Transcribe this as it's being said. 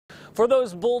For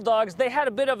those Bulldogs, they had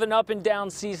a bit of an up and down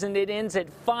season. It ends at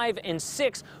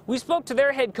 5-6. We spoke to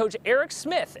their head coach, Erich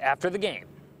after the game.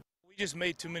 We just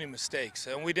made too many mistakes,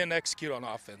 and we didn't execute on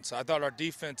offense. I thought our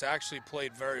defense actually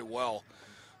played very well.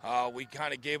 We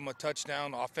kind of gave them a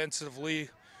touchdown offensively.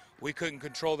 We couldn't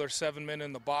control their 7 men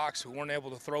in the box. We weren't able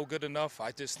to throw good enough.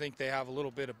 I just think they have a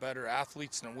little bit of better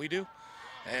athletes than we do,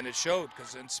 and it showed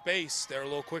because in space they're a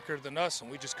little quicker than us,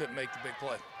 and we just couldn't make the big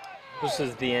play. This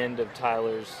is the end of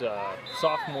Tyler's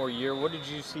sophomore year. What did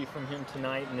you see from him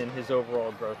tonight and then his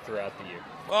overall growth throughout the year?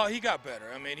 Well, he got better.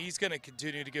 I mean, he's going to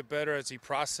continue to get better as he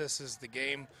processes the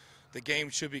game. The game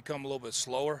should become a little bit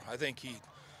slower. I think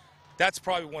that's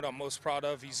probably what I'm most proud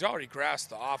of. He's already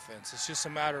grasped the offense. It's just a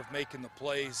matter of making the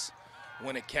plays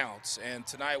when it counts. And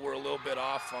tonight we're a little bit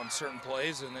off on certain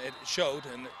plays, and it showed,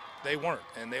 and they weren't.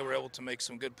 And they were able to make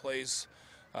some good plays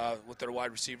with their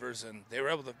wide receivers, and they were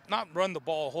able to not run the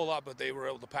ball a whole lot, but they were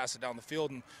able to pass it down the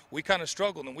field, and we kind of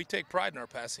struggled, and we take pride in our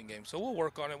passing game. So we'll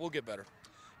work on it. We'll get better.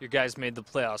 Your guys made the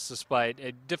playoffs despite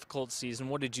a difficult season.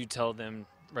 What did you tell them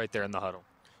right there in the huddle?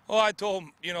 Well, I told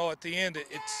them, at the end,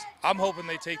 I'm hoping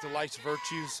they take the life's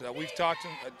virtues. We've taught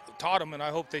them, and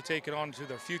I hope they take it on to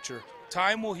their future.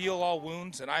 Time will heal all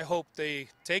wounds, and I hope they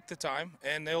take the time,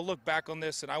 and they'll look back on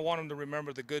this, and I want them to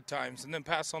remember the good times and then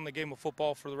pass on the game of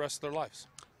football for the rest of their lives.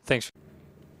 Thanks.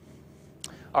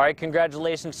 All right,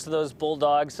 congratulations to those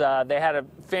Bulldogs. They had a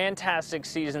fantastic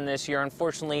season this year.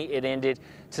 Unfortunately, it ended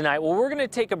tonight. Well, we're going to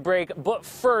take a break, but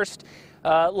first,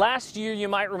 last year, you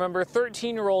might remember,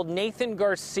 13-year-old Nathan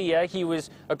Garcia, he was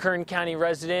a Kern County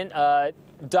resident,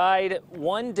 died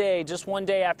just one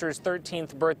day after his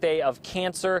 13th birthday of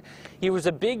cancer. He was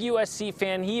a big USC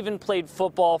fan. He even played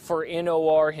football for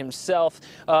NOR himself.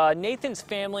 Nathan's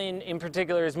family, in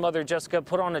particular his mother Jessica,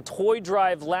 put on a toy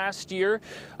drive last year.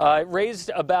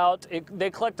 They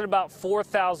collected about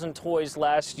 4,000 toys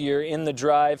last year in the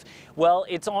drive. Well,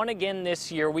 it's on again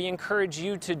this year. We encourage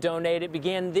you to donate. It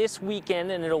began this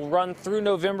weekend and it'll run through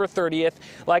November 30th.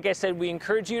 Like I said, we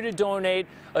encourage you to donate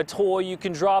a toy. You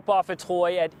can drop off a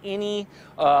toy at any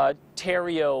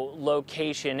Terrio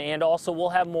location, and also we'll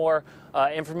have more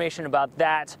information about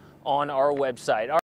that on our website.